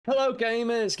Hello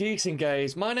gamers, geeks and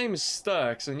gays, my name is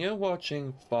Sturks and you're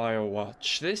watching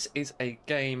Firewatch. This is a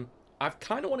game I've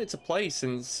kind of wanted to play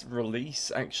since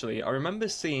release actually. I remember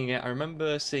seeing it, I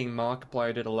remember seeing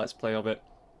Markiplier did a let's play of it,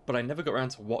 but I never got around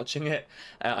to watching it,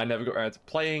 I never got around to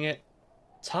playing it.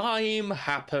 Time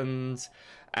happened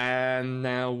and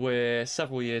now we're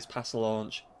several years past the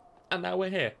launch and now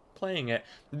we're here playing it.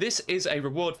 This is a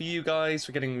reward for you guys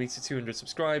for getting me to 200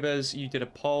 subscribers. You did a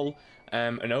poll.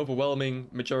 An overwhelming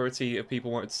majority of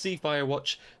people wanted to see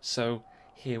Firewatch, so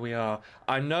here we are.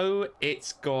 I know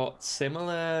it's got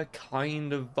similar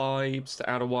kind of vibes to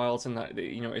Outer Wilds in that,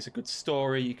 you know, it's a good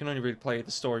story. You can only really play the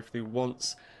story through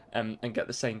once and get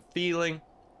the same feeling.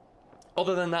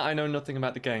 Other than that, I know nothing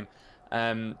about the game.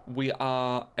 We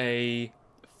are a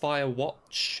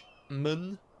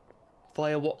Firewatchman,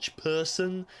 Firewatch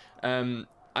person.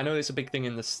 I know it's a big thing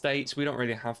in the States. We don't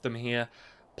really have them here.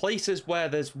 Places where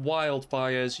there's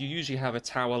wildfires, you usually have a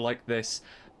tower like this,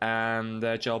 and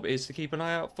their job is to keep an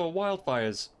eye out for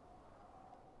wildfires.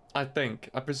 I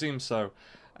presume so.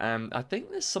 I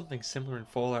think there's something similar in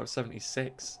Fallout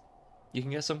 76. You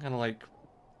can get some kind of like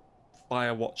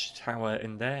Firewatch tower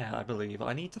in there, I believe.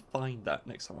 I need to find that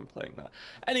next time I'm playing that.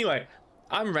 Anyway,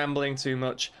 I'm rambling too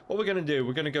much. What we're going to do,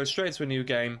 we're going to go straight to a new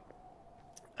game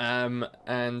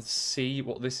and see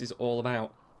what this is all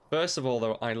about. First of all,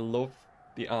 though, I love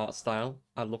the art style.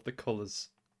 I love the colours.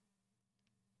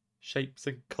 Shapes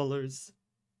and colours.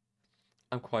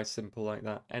 I'm quite simple like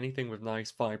that. Anything with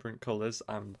nice, vibrant colours,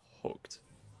 I'm hooked.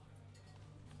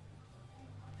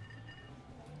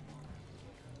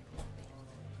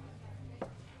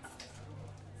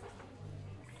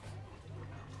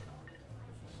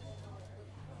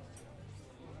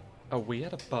 Are we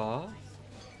at a bar?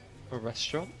 A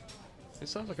restaurant? It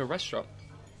sounds like a restaurant.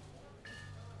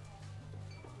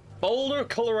 Boulder,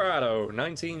 Colorado,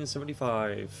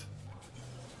 1975.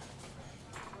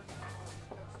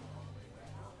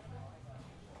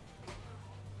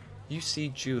 You see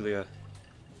Julia.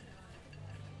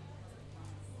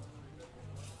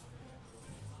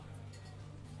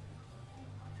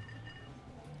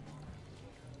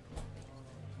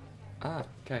 Ah,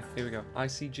 okay, here we go. I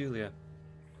see Julia.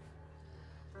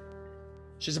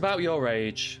 She's about your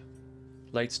age,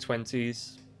 late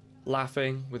 20s.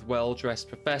 Laughing with well-dressed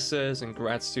professors and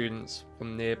grad students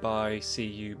from nearby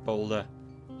CU Boulder.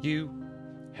 You,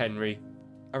 Henry,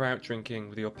 are out drinking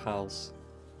with your pals.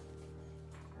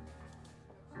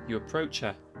 You approach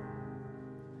her.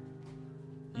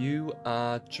 You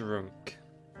are drunk.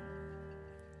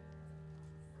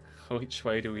 Which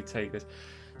way do we take this?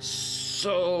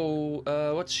 So,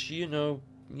 what's, you know,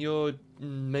 your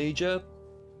major?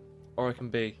 Or it can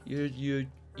be, you're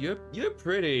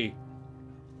pretty.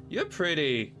 You're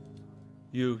pretty.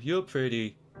 You're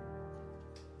pretty.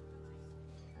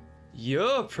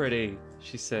 You're pretty,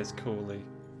 she says coolly.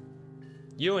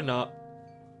 You are not.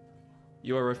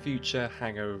 You are a future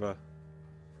hangover.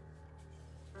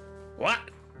 What?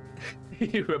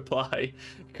 You reply,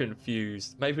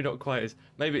 confused. Maybe not quite as...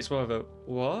 Maybe it's more of a,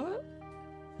 what?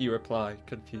 You reply,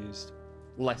 confused.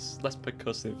 Less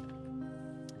percussive.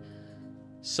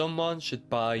 Someone should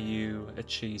buy you a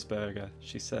cheeseburger,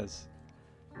 she says.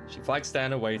 She flags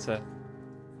down a waiter,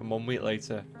 and 1 week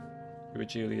later, you are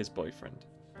Julia's boyfriend.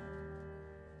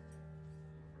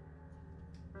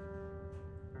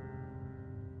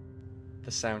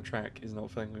 The soundtrack is not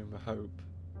filling me with hope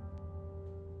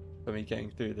for me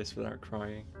getting through this without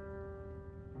crying.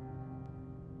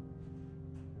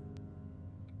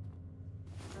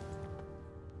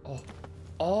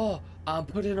 Oh, I'm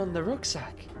putting on the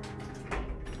rucksack.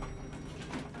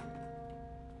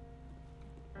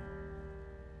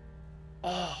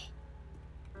 Oh,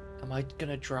 am I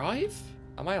gonna drive?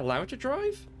 Am I allowed to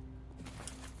drive?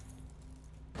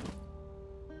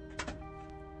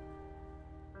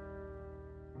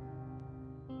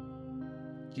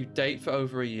 You date for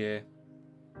over a year.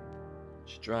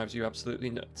 She drives you absolutely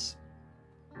nuts.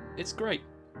 It's great.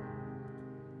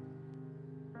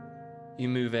 You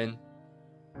move in.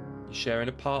 You share an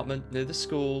apartment near the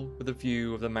school with a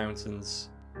view of the mountains.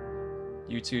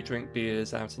 You two drink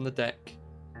beers out on the deck.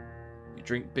 You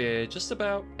drink beer just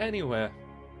about anywhere.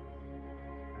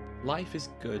 Life is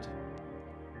good.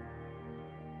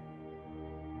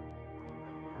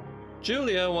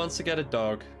 Julia wants to get a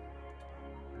dog.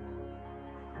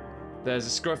 There's a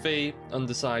scruffy,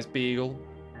 undersized beagle.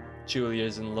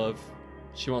 Julia's in love.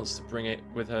 She wants to bring it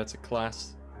with her to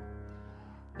class.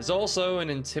 There's also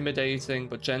an intimidating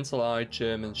but gentle-eyed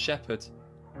German shepherd.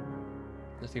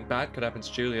 Nothing bad could happen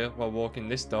to Julia while walking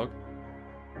this dog.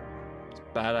 It's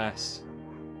badass.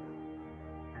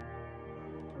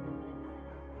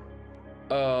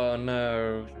 Oh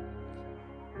no.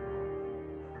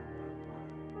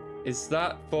 Is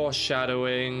that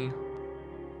foreshadowing?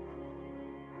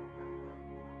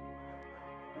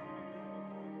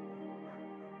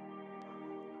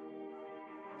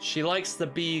 She likes the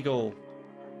beagle.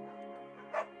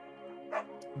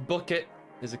 Bucket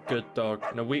is a good dog.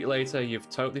 And a week later, you've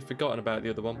totally forgotten about the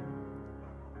other one.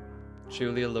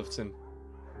 Julia loved him.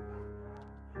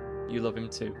 You love him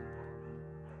too.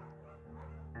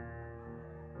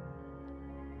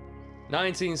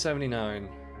 1979.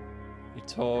 You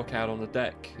talk out on the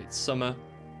deck. It's summer.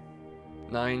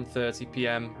 9:30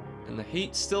 p.m. and the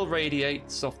heat still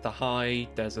radiates off the high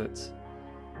desert.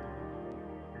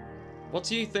 What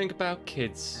do you think about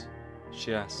kids?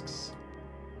 She asks.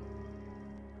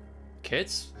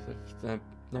 Kids? They're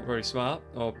not very smart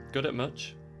or good at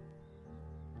much.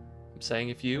 I'm saying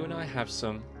if you and I have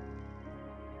some,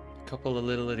 a couple of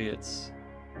little idiots,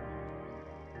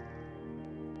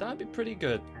 that'd be pretty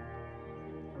good.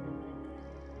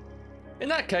 In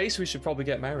that case, we should probably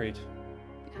get married.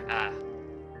 Ah,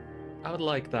 I would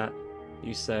like that,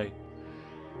 you say.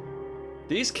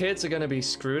 These kids are going to be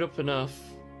screwed up enough.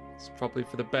 It's probably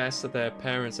for the best that their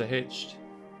parents are hitched.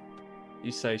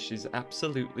 You say she's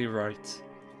absolutely right.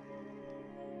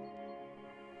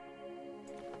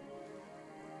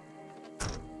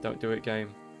 Don't do it,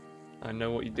 game. I know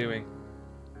what you're doing.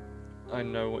 I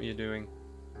know what you're doing.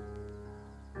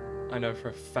 I know for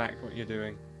a fact what you're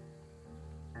doing.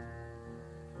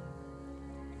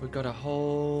 We've got a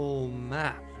whole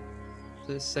map.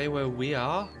 Does it say where we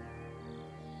are?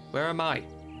 Where am I?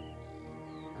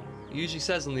 It usually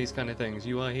says on these kind of things,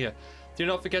 you are here. Do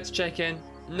not forget to check in.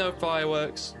 No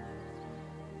fireworks.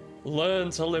 Learn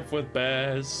to live with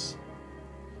bears.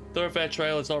 Thoroughfare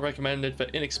trail is not recommended for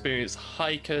inexperienced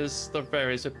hikers. Thoroughfare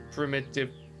is a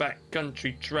primitive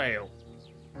backcountry trail.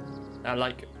 I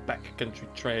like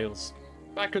backcountry trails.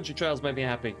 Backcountry trails make me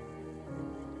happy.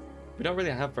 We don't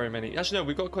really have very many. Actually, no,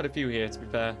 we've got quite a few here, to be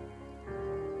fair.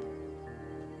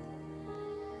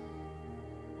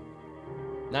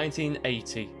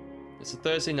 1980. It's a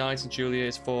Thursday night and Julia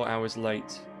is 4 hours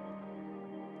late.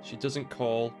 She doesn't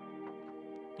call.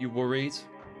 You're worried,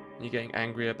 and you're getting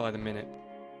angrier by the minute.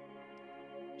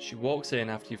 She walks in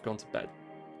after you've gone to bed.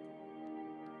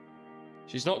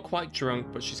 She's not quite drunk,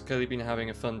 but she's clearly been having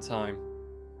a fun time.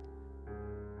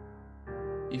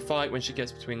 You fight when she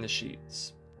gets between the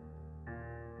sheets.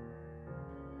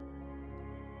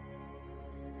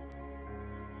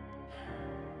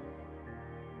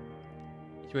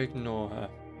 You ignore her.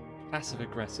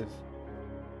 Passive-aggressive.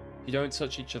 You don't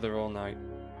touch each other all night.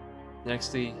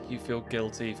 Nextly, you feel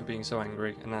guilty for being so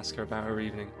angry and ask her about her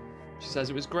evening. She says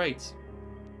it was great.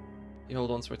 You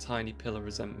hold on to a tiny pill of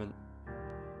resentment.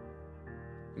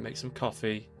 You make some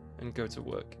coffee and go to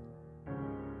work.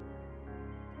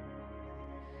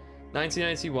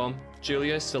 1981.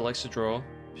 Julia still likes to draw.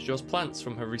 She draws plants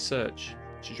from her research.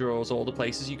 She draws all the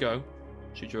places you go.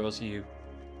 She draws you.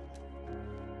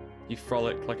 You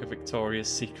frolic like a Victoria's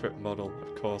Secret model.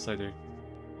 Of course I do.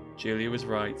 Julia was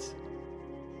right.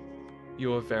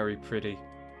 You are very pretty.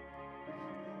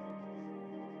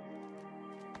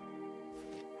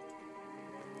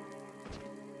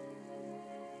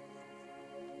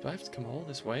 Do I have to come all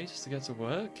this way just to get to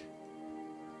work?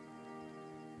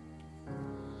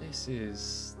 This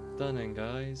is stunning,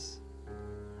 guys.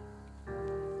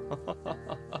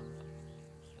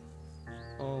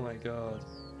 Oh my god.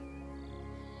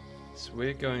 So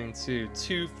we're going to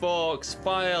Two Forks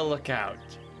Fire Lookout.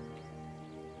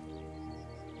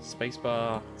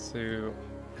 Spacebar to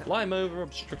climb over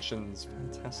obstructions.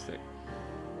 Fantastic.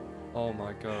 Oh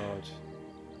my god.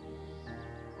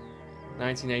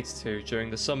 1982. During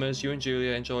the summers, you and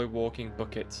Julia enjoy walking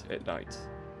Bucket at night.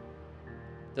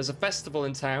 There's a festival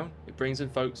in town. It brings in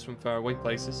folks from faraway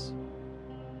places.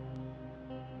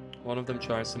 One of them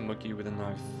tries to mug you with a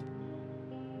knife.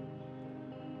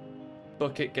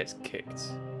 Bucket gets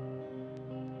kicked.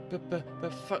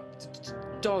 But fuck,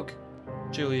 dog!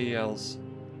 Julia yells.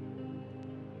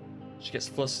 She gets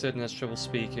flustered and has trouble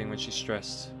speaking when she's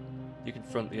stressed. You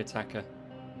confront the attacker.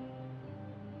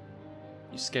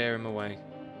 You scare him away.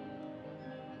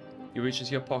 You reach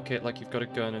into your pocket like you've got a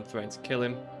gun and threaten to kill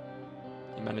him.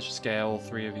 You manage to scare all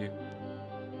three of you.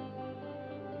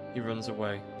 He runs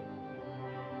away.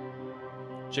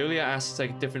 Julia asks to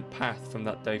take a different path from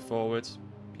that day forward.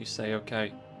 You say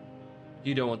okay.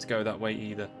 You don't want to go that way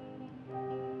either.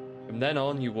 From then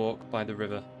on, you walk by the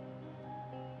river.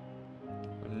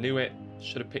 I knew it.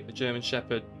 Should have picked the German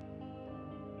Shepherd.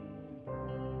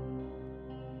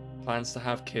 Plans to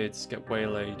have kids get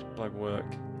waylaid by work.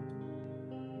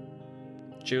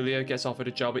 Julia gets offered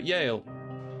a job at Yale.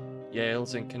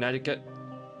 Yale's in Connecticut,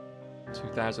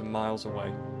 2,000 miles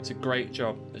away. It's a great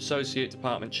job. Associate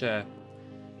department chair.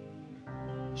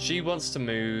 She wants to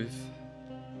move.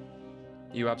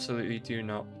 You absolutely do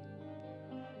not.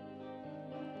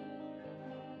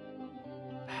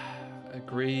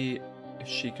 Agree if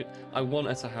she could. I want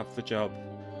her to have the job.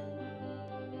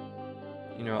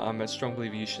 You know, I'm a strong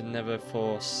believer you should never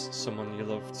force someone you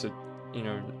love to, you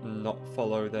know, not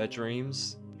follow their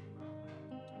dreams.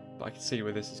 But I can see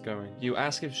where this is going. You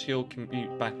ask if she'll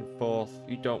commute back and forth.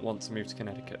 You don't want to move to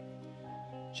Connecticut.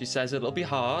 She says it'll be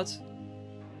hard,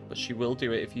 but she will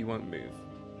do it if you won't move.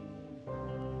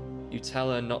 You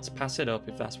tell her not to pass it up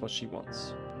if that's what she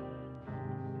wants.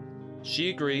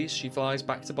 She agrees. She flies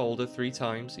back to Boulder 3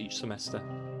 times each semester.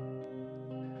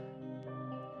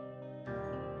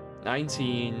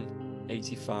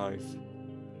 1985.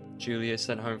 Julia is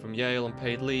sent home from Yale on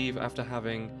paid leave after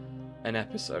having an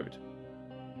episode.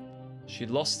 She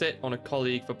lost it on a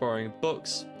colleague for borrowing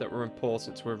books that were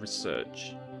important to her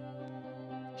research.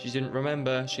 She didn't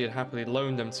remember she had happily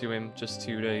loaned them to him just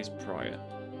 2 days prior.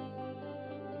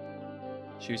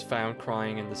 She was found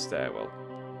crying in the stairwell.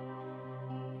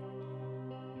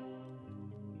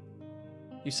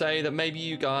 You say that maybe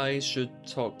you guys should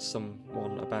talk to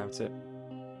someone about it.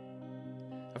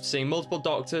 After seeing multiple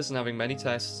doctors and having many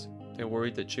tests, they're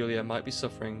worried that Julia might be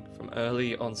suffering from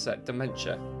early onset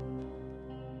dementia.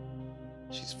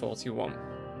 She's 41.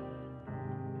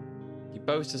 You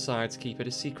both decide to keep it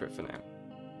a secret for now.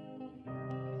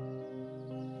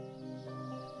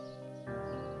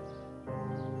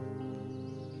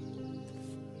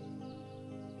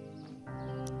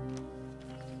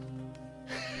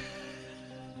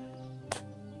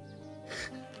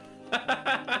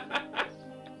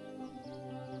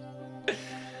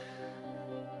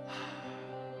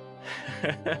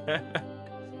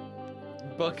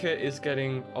 Bucket is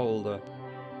getting older.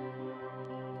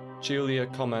 Julia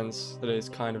comments that it's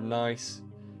kind of nice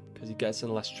because he gets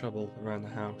in less trouble around the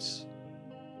house.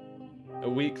 A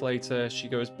week later, she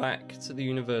goes back to the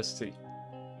university.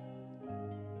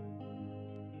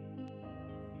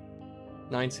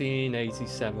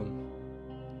 1987.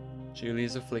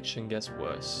 Julia's affliction gets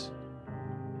worse.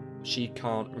 She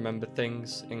can't remember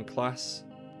things in class.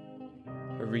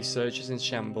 Her research is in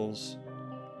shambles.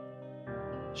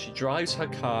 She drives her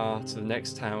car to the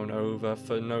next town over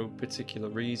for no particular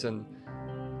reason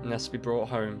and has to be brought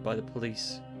home by the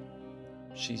police.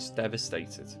 She's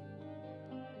devastated.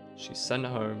 She's sent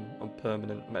home on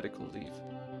permanent medical leave.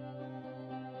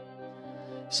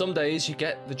 Some days you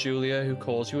get the Julia who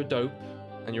calls you a dope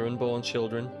and your unborn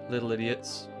children little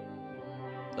idiots.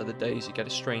 Other days you get a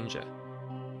stranger.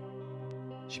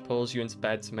 She pulls you into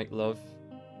bed to make love.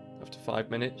 After 5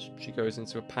 minutes, she goes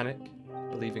into a panic,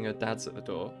 believing her dad's at the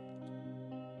door.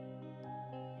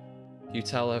 You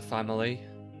tell her family.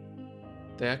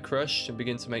 They are crushed and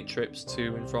begin to make trips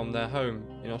to and from their home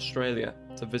in Australia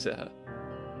to visit her.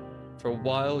 For a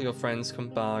while, your friends come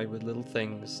by with little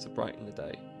things to brighten the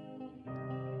day.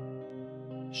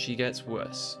 She gets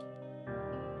worse.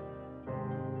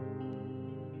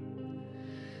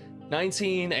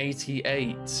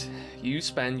 1988. You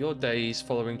spend your days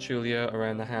following Julia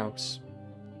around the house.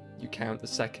 You count the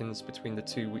seconds between the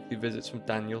 2 weekly visits from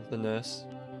Daniel, the nurse.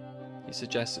 He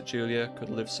suggests that Julia could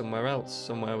live somewhere else,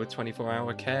 somewhere with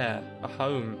 24-hour care, a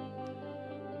home.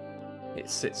 It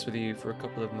sits with you for a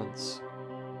couple of months.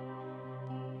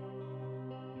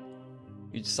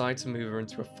 You decide to move her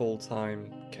into a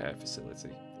full-time care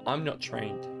facility. I'm not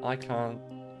trained. I can't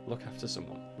look after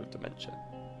someone with dementia.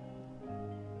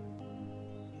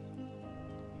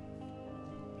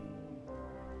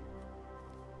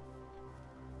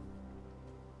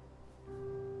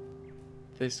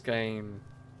 This game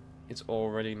is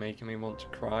already making me want to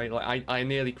cry. Like I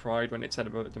nearly cried when it said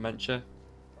about dementia.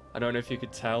 I don't know if you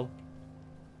could tell.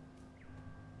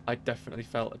 I definitely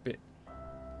felt a bit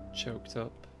choked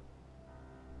up.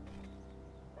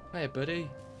 Hey, buddy.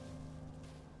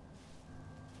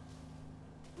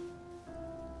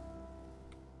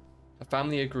 Her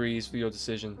family agrees with your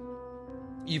decision.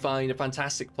 You find a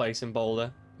fantastic place in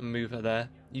Boulder and move her there.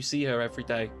 You see her every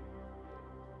day.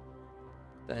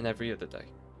 Then every other day.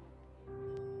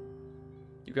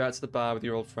 You go out to the bar with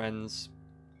your old friends.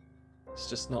 It's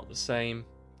just not the same.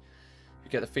 You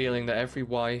get the feeling that every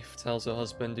wife tells her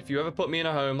husband, if you ever put me in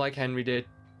a home like Henry did,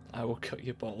 I will cut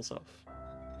your balls off.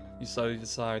 You slowly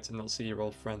decide to not see your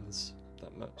old friends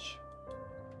that much.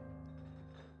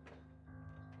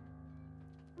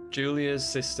 Julia's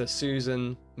sister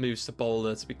Susan moves to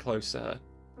Boulder to be close to her.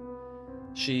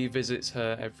 She visits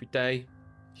her every day.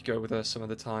 You go with her some of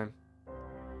the time.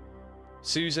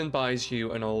 Susan buys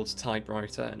you an old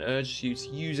typewriter and urges you to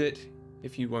use it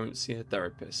if you won't see a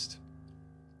therapist.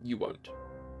 You won't.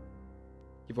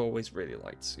 You've always really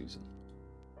liked Susan.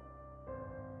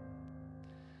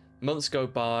 Months go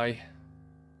by.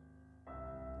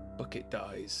 Bucket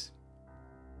dies.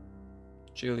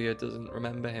 Julia doesn't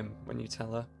remember him when you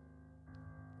tell her.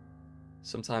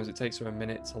 Sometimes it takes her a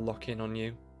minute to lock in on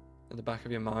you. In the back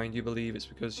of your mind, you believe it's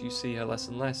because you see her less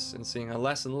and less, and seeing her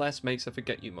less and less makes her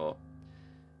forget you more.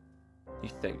 You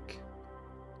think.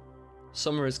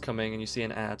 Summer is coming and you see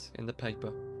an ad in the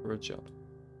paper for a job.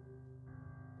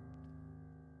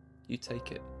 You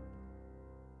take it.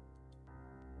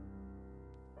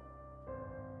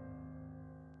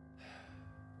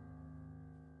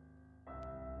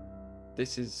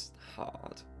 This is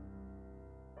hard.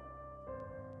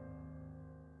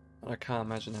 And I can't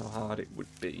imagine how hard it would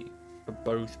be for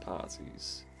both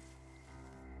parties.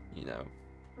 You know.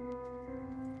 Oh.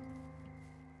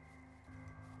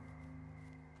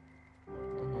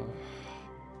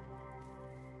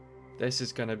 This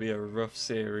is going to be a rough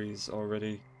series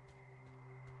already.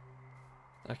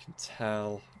 I can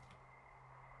tell.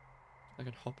 I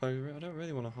can hop over it. I don't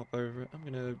really want to hop over it. I'm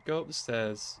going to go up the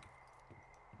stairs.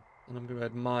 And I'm going to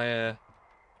admire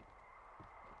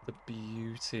the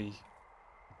beauty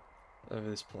of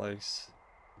this place.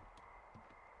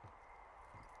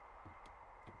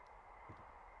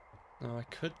 Now I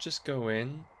could just go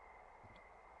in.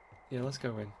 Yeah, let's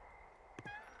go in.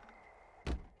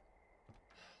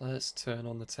 Let's turn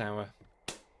on the tower.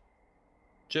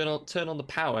 Turn on the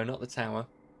power, not the tower.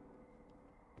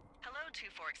 Hello, Two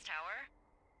Forks Tower.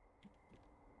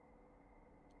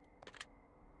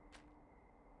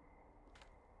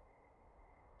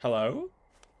 Hello?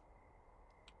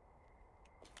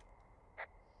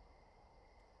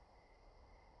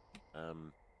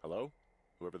 Hello?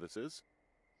 Whoever this is?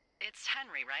 It's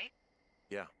Henry, right?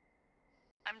 Yeah.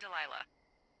 I'm Delilah.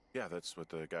 Yeah, that's what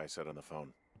the guy said on the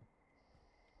phone.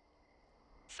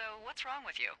 So, what's wrong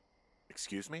with you?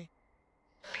 Excuse me?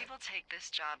 People take this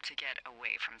job to get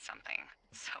away from something.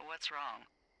 So, what's wrong?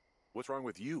 What's wrong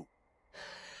with you?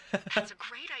 That's a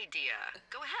great idea.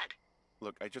 Go ahead.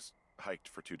 Look, I just hiked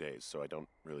for 2 days, so I don't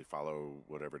really follow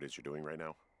whatever it is you're doing right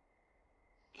now.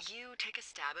 You take a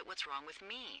stab at what's wrong with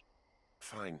me.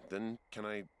 Fine, then can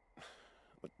I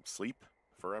sleep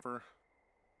forever?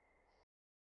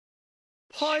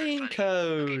 Pine Sure,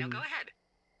 cone! okay, now go ahead.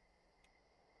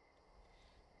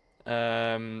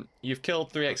 You've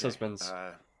killed 3 ex-husbands.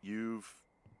 You've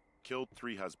killed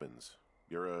 3 husbands.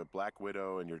 You're a black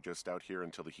widow and you're just out here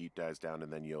until the heat dies down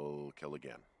and then you'll kill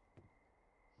again.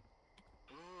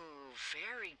 Ooh,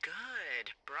 very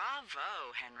good.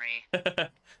 Bravo, Henry.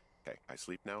 Okay, I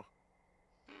sleep now?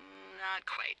 Not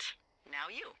quite. Now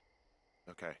you.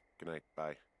 Okay, good night,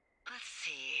 bye. Let's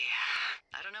see.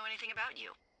 I don't know anything about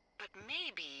you, but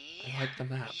maybe I like the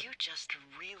map. you just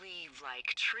really like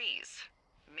trees.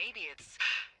 Maybe it's,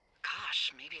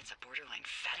 gosh, maybe it's a borderline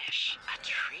fetish. A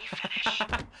tree fetish.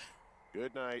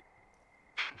 Good night.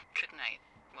 Good night.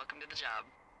 Welcome to the job.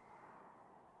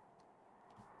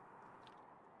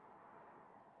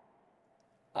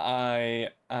 I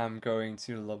am going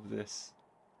to love this.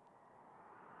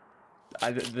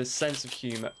 The sense of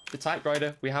humor. The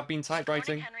typewriter. We have been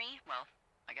typewriting. Morning, Henry. Well,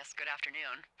 I guess good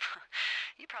afternoon.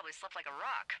 You probably slept like a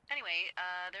rock. Anyway,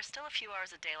 there's still a few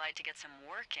hours of daylight to get some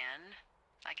work in.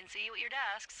 I can see you at your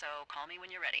desk, so call me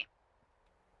when you're ready.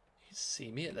 You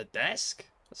see me at the desk?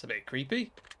 That's a bit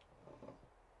creepy.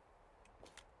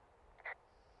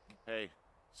 Hey,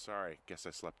 sorry, guess I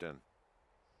slept in.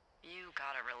 You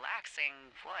got a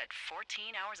relaxing, what,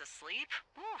 14 hours of sleep?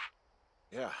 Woo!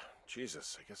 Yeah,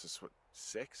 Jesus, I guess it's what,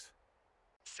 6?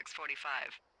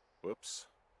 6:45. Whoops.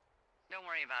 Don't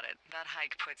worry about it. That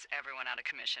hike puts everyone out of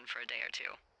commission for a day or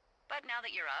two. But now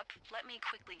that you're up, let me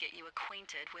quickly get you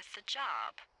acquainted with the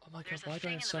job. Oh my god, There's why a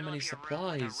do I thing have in so the middle many of your room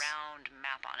with supplies? a round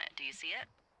map on it. Do you see it?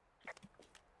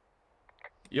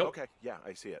 Yup. Okay, yeah,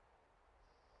 I see it.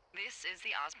 This is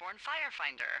the Osborne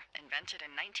Firefinder, invented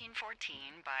in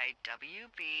 1914 by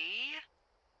W.B.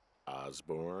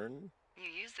 Osborne? You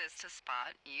use this to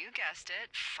spot, you guessed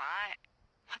it,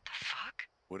 What the fuck?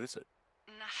 What is it?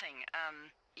 Nothing.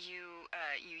 You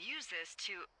use this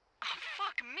to... Oh,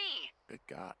 fuck me! Good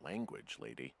God, language,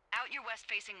 lady. Out your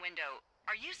west-facing window.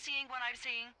 Are you seeing what I'm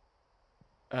seeing?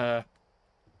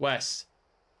 West.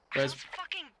 Are Where's... those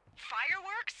fucking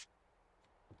fireworks?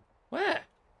 Where?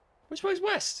 Which way's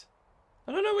west?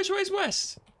 I don't know which way's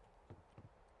west.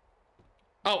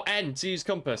 Oh, N, to use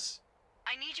compass.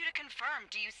 I need you to confirm.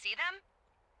 Do you see them?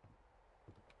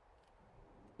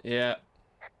 Yeah.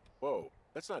 Whoa,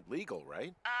 that's not legal,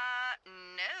 right?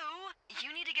 No.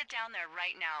 You need to get down there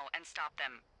right now and stop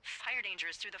them. Fire danger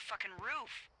is through the fucking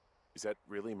roof. Is that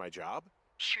really my job?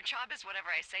 Your job is whatever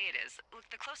I say it is. Look,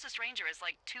 the closest ranger is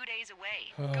like 2 days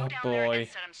away. Oh, Go down there boy. and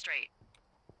set him straight.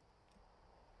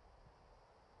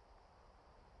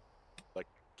 Like,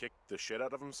 kick the shit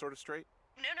out of him sort of straight?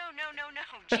 No.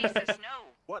 Jesus,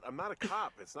 no. What? I'm not a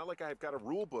cop. It's not like I've got a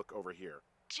rule book over here.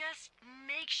 Just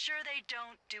make sure they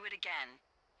don't do it again.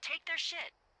 Take their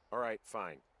shit. All right,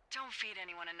 fine. Don't feed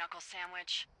anyone a knuckle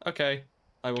sandwich. Okay,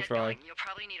 I will Get try. going. You'll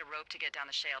probably need a rope to get down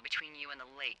the shale between you and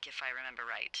the lake, if I remember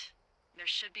right. There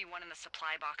should be one in the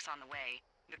supply box on the way.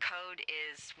 The code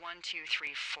is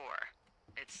 1234.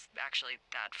 It's actually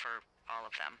that for all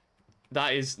of them.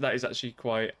 That is actually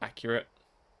quite accurate.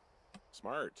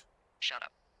 Smart. Shut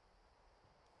up.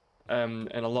 In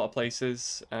a lot of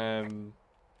places that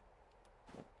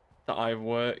I've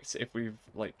worked, if we've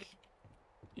like,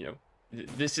 you know,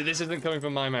 this isn't coming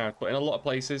from my mouth, but in a lot of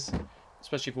places,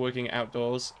 especially for working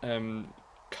outdoors,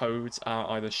 codes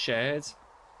are either shared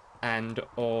and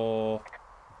or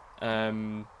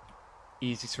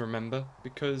easy to remember,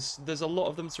 because there's a lot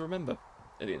of them to remember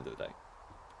at the end of the day.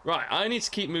 Right, I need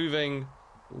to keep moving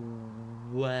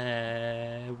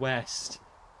west.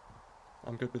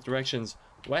 I'm good with directions.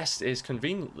 West is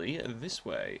conveniently this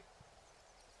way.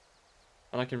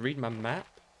 And I can read my map.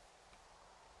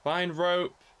 Find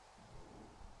rope.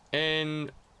 In...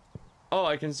 Oh,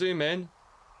 I can zoom in.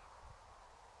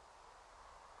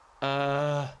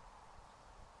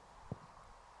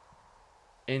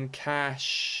 In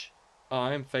cache. Oh,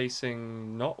 I'm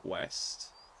facing not west.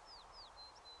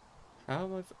 How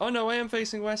am I... Oh, no, I am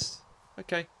facing west.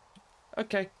 Okay.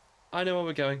 Okay. I know where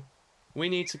we're going. We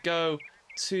need to go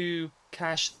to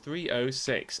cache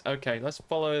 306. Okay, let's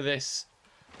follow this.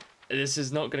 This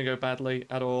is not going to go badly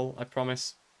at all, I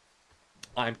promise.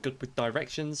 I'm good with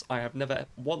directions. I have never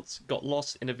once got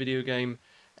lost in a video game,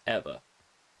 ever.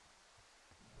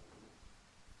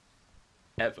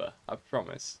 Ever, I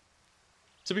promise.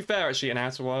 To be fair, actually, in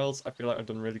Outer Wilds, I feel like I've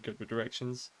done really good with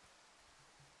directions.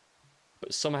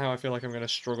 But somehow I feel like I'm going to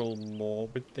struggle more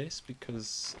with this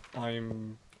because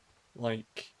I'm,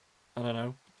 like, I don't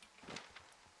know,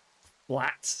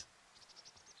 flat.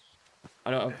 I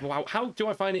don't know, how do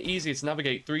I find it easier to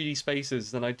navigate 3D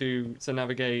spaces than I do to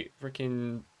navigate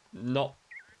freaking not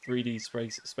 3D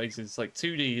spaces? Like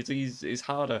 2D is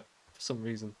harder for some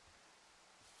reason.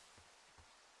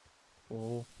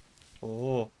 Oh.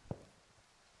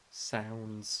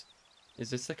 Sounds.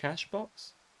 Is this the cache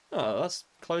box? Oh, that's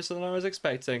closer than I was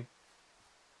expecting.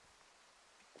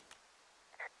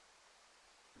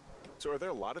 So are there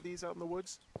a lot of these out in the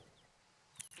woods?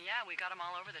 Yeah, we got them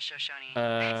all over the Shoshone.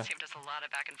 Uh, It saved us a lot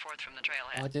of back and forth from the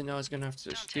trailhead. I didn't know I was gonna have to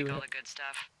Don't just take do all it. the good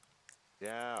stuff.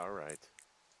 Yeah, all right.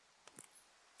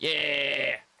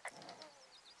 Yeah.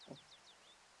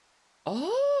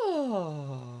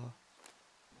 Oh.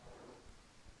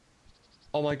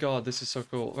 Oh my god, this is so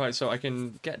cool. Right, so I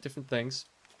can get different things.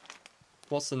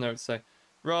 What's the note say?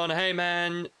 Ron, hey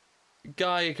man.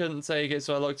 Guy couldn't take it,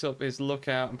 so I looked up his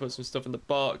lookout and put some stuff in the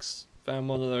box. Found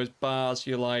one of those bars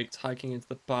you liked, hiking into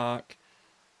the park.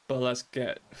 But let's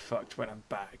get fucked when I'm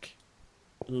back.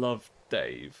 Love,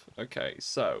 Dave. Okay,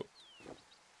 so.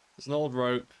 There's an old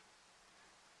rope.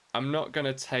 I'm not going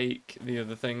to take the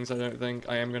other things, I don't think.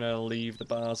 I am going to leave the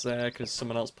bars there because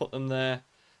someone else put them there.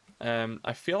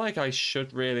 I feel like I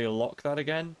should really lock that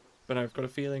again, but I've got a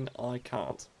feeling I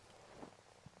can't.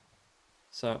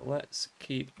 So let's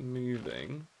keep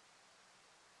moving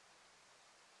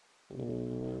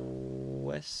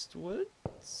westwards.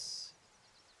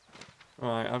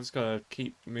 Alright, I've just got to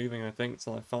keep moving, I think,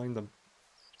 till I find them.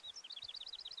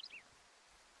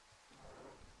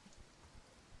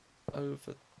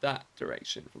 Over that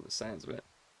direction from the sounds of it.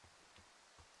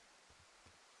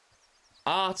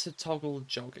 R to toggle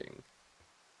jogging.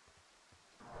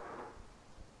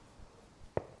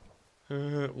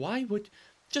 Why would...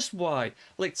 Just why?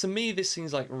 Like, to me, this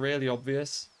seems like really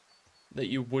obvious that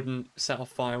you wouldn't set off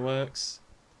fireworks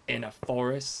in a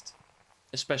forest,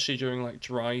 especially during, like,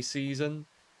 dry season.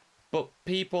 But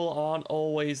people aren't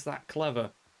always that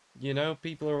clever. You know,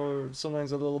 people are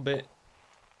sometimes a little bit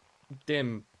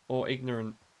dim or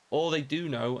ignorant. Or they do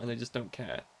know and they just don't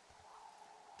care.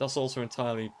 That's also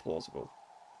entirely plausible.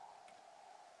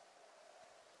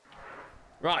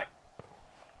 Right.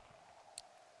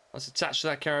 Let's attach to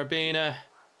that carabiner.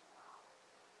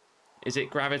 Is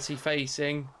it gravity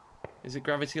facing? Is it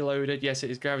gravity loaded? Yes, it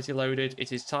is gravity loaded.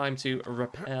 It is time to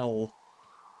rappel.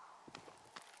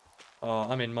 Oh,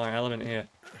 I'm in my element here.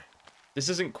 This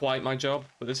isn't quite my job,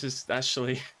 but this is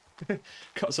actually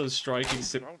got some striking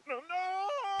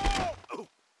No!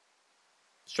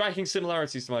 Striking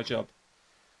similarities to my job.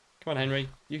 Come on, Henry.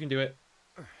 You can do it.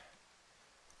 Come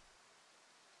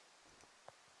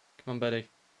on, buddy.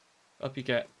 Up you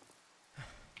get.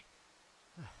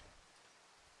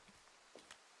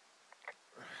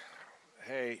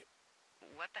 Hey,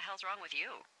 What the hell's wrong with you?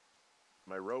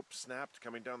 my rope snapped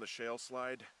coming down the shale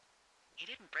slide. You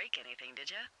didn't break anything, did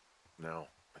you? No,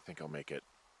 I think I'll make it.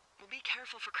 Well, be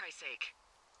careful for Christ's sake.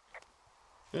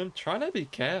 I'm trying to be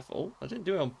careful. I didn't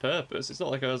do it on purpose. It's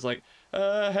not like I was like,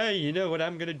 hey, you know what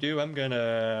I'm gonna do? I'm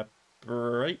gonna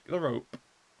break the rope.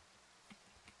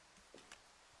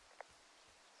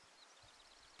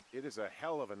 It is a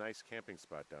hell of a nice camping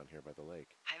spot down here by the lake.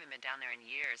 I haven't been down there in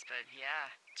years, but yeah,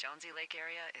 Jonesy Lake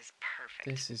area is perfect.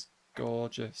 This is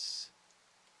gorgeous.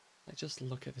 Like, just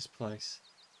look at this place.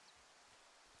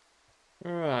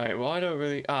 Right, well, I don't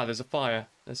really... Ah, there's a fire.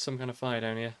 There's some kind of fire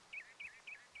down here.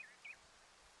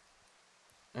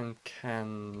 And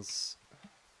cans.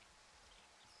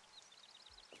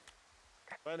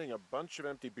 Finding a bunch of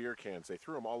empty beer cans. They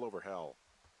threw them all over hell.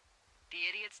 The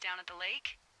idiots down at the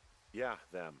lake? Yeah,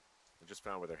 them. I just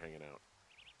found where they're hanging out.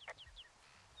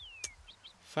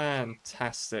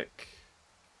 Fantastic.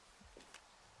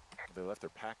 They left their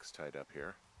packs tied up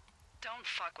here. Don't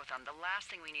fuck with them. The last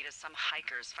thing we need is some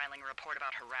hikers filing a report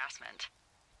about harassment.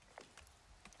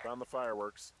 Found the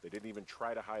fireworks. They didn't even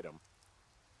try to hide them.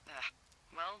 Ugh.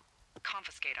 Well,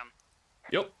 confiscate them.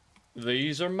 Yup.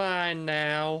 These are mine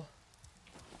now.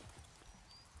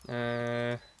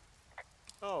 Oh,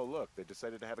 look, they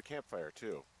decided to have a campfire,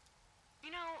 too.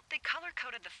 You know, they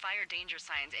color-coded the fire danger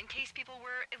signs in case people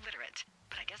were illiterate.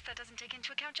 But I guess that doesn't take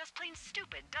into account just plain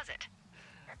stupid, does it?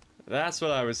 That's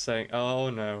what I was saying. Oh,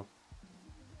 no.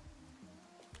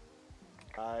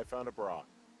 I found a bra.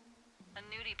 A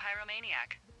nudie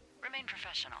pyromaniac. Remain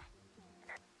professional.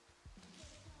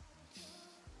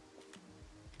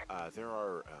 There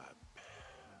are,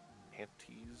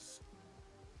 panties?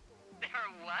 There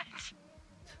are what?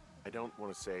 I don't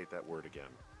want to say that word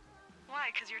again. Why,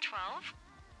 'cause you're 12?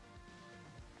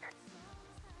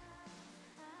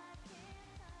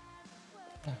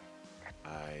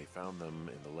 I found them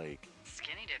in the lake.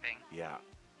 Skinny dipping. Yeah.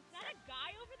 Is that a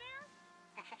guy over there?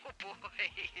 Oh boy.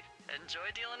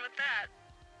 Enjoy dealing with that.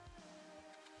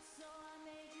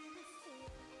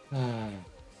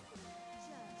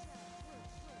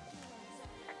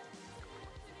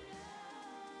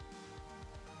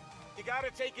 You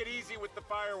gotta take it easy with the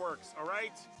fireworks, all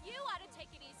right? You ought to take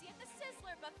it easy at the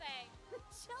Sizzler buffet.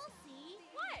 Chelsea!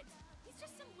 What? He's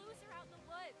just some loser out in the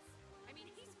woods. I mean,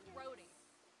 he's grody.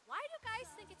 Why do guys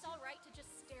think it's all right to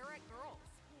just stare at girls?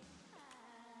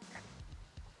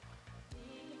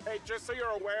 Hey, just so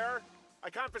you're aware, I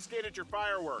confiscated your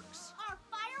fireworks. Our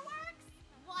fireworks?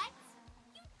 What?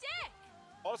 You dick!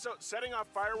 Also, setting off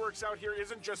fireworks out here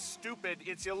isn't just stupid,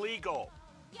 it's illegal.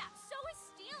 Yeah, so is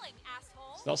stealing,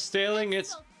 asshole. It's not stealing, it's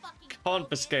So fucking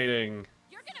confiscating. bogus.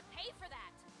 You're gonna pay for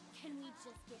that. Can we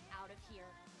just get out of here?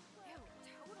 Ew,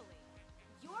 totally.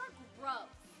 You're gross.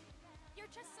 You're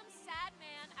just some sad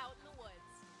man out in the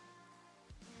woods.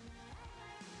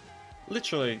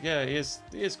 Literally, yeah, he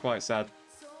is quite sad.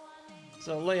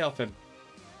 So lay off him.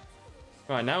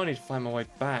 Right, now I need to find my way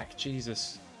back.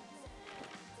 Jesus.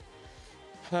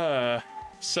 So.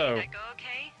 Did that go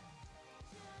okay?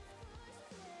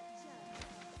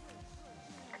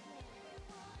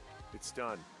 It's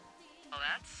done. Well,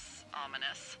 that's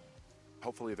ominous.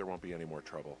 Hopefully there won't be any more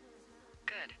trouble.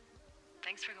 Good.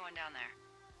 Thanks for going down there.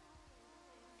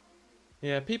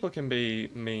 Yeah, people can be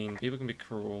mean. People can be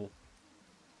cruel.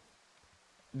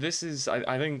 This is,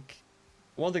 I think,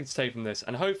 one thing to take from this,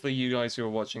 and hopefully you guys who are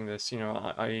watching this, you know,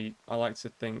 I like to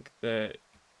think that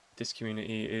this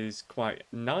community is quite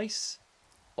nice.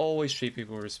 Always treat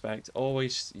people with respect.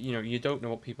 Always, you know, you don't know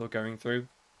what people are going through.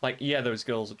 Like, yeah, those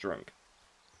girls are drunk.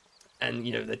 And,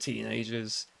 you know, they're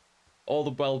teenagers. All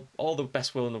the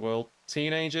best will in the world.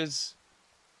 Teenagers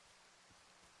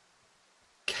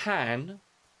can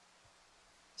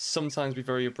sometimes be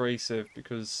very abrasive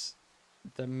because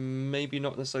they're maybe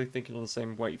not necessarily thinking on the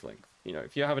same wavelength. You know,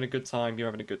 if you're having a good time, you're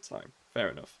having a good time. Fair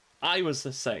enough. I was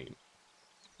the same.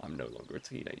 I'm no longer a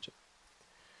teenager.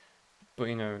 But,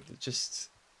 you know, just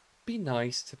be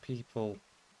nice to people.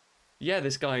 Yeah,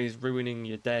 this guy is ruining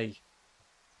your day.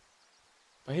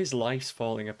 But his life's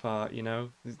falling apart, you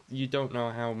know? You don't know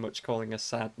how much calling a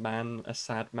sad man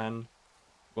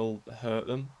will hurt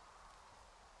them.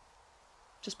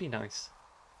 Just be nice.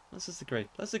 Let's just agree.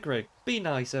 Let's agree. Be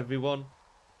nice, everyone.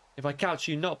 If I catch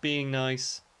you not being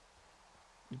nice,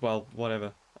 well,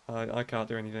 whatever. I can't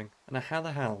do anything. And how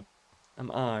the hell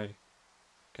am I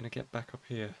gonna get back up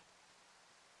here?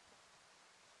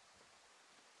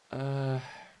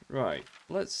 Right,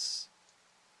 let's...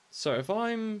 So if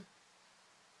I'm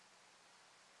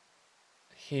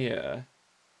here,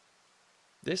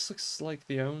 this looks like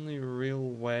the only real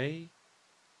way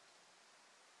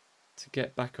to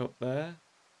get back up there.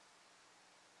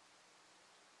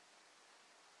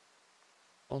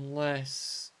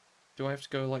 Unless... Do I have to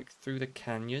go, like, through the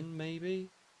canyon, maybe?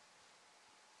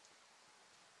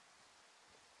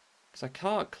 Because I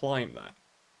can't climb that.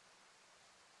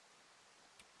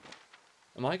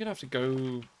 Am I going to have to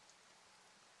go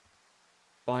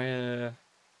by a... I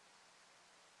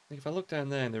think if I look down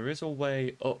there, there is a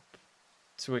way up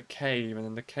to a cave, and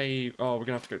then the cave... Oh, we're going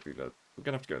to have to go through that. We're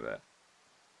going to have to go there.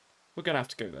 We're going to have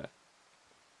to go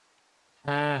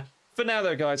there. For now,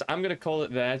 though, guys, I'm going to call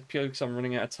it there, purely because I'm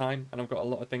running out of time, and I've got a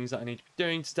lot of things that I need to be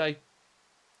doing today.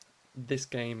 This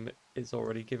game is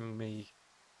already giving me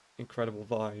incredible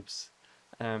vibes.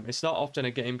 It's not often a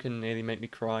game can nearly make me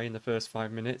cry in the first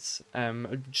 5 minutes,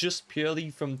 just purely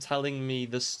from telling me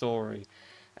the story.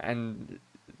 And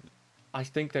I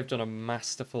think they've done a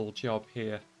masterful job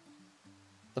here.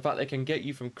 The fact they can get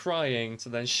you from crying to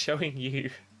then showing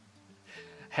you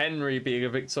Henry being a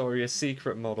Victoria's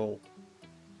Secret model.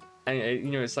 And,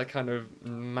 you know, it's that kind of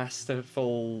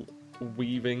masterful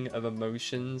weaving of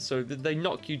emotions. So they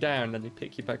knock you down and they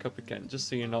pick you back up again, just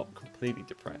so you're not completely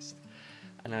depressed.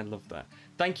 And I love that.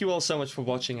 Thank you all so much for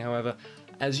watching, however.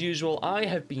 As usual, I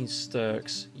have been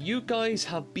Sturks. You guys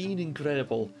have been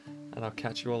incredible. And I'll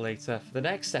catch you all later for the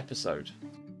next episode.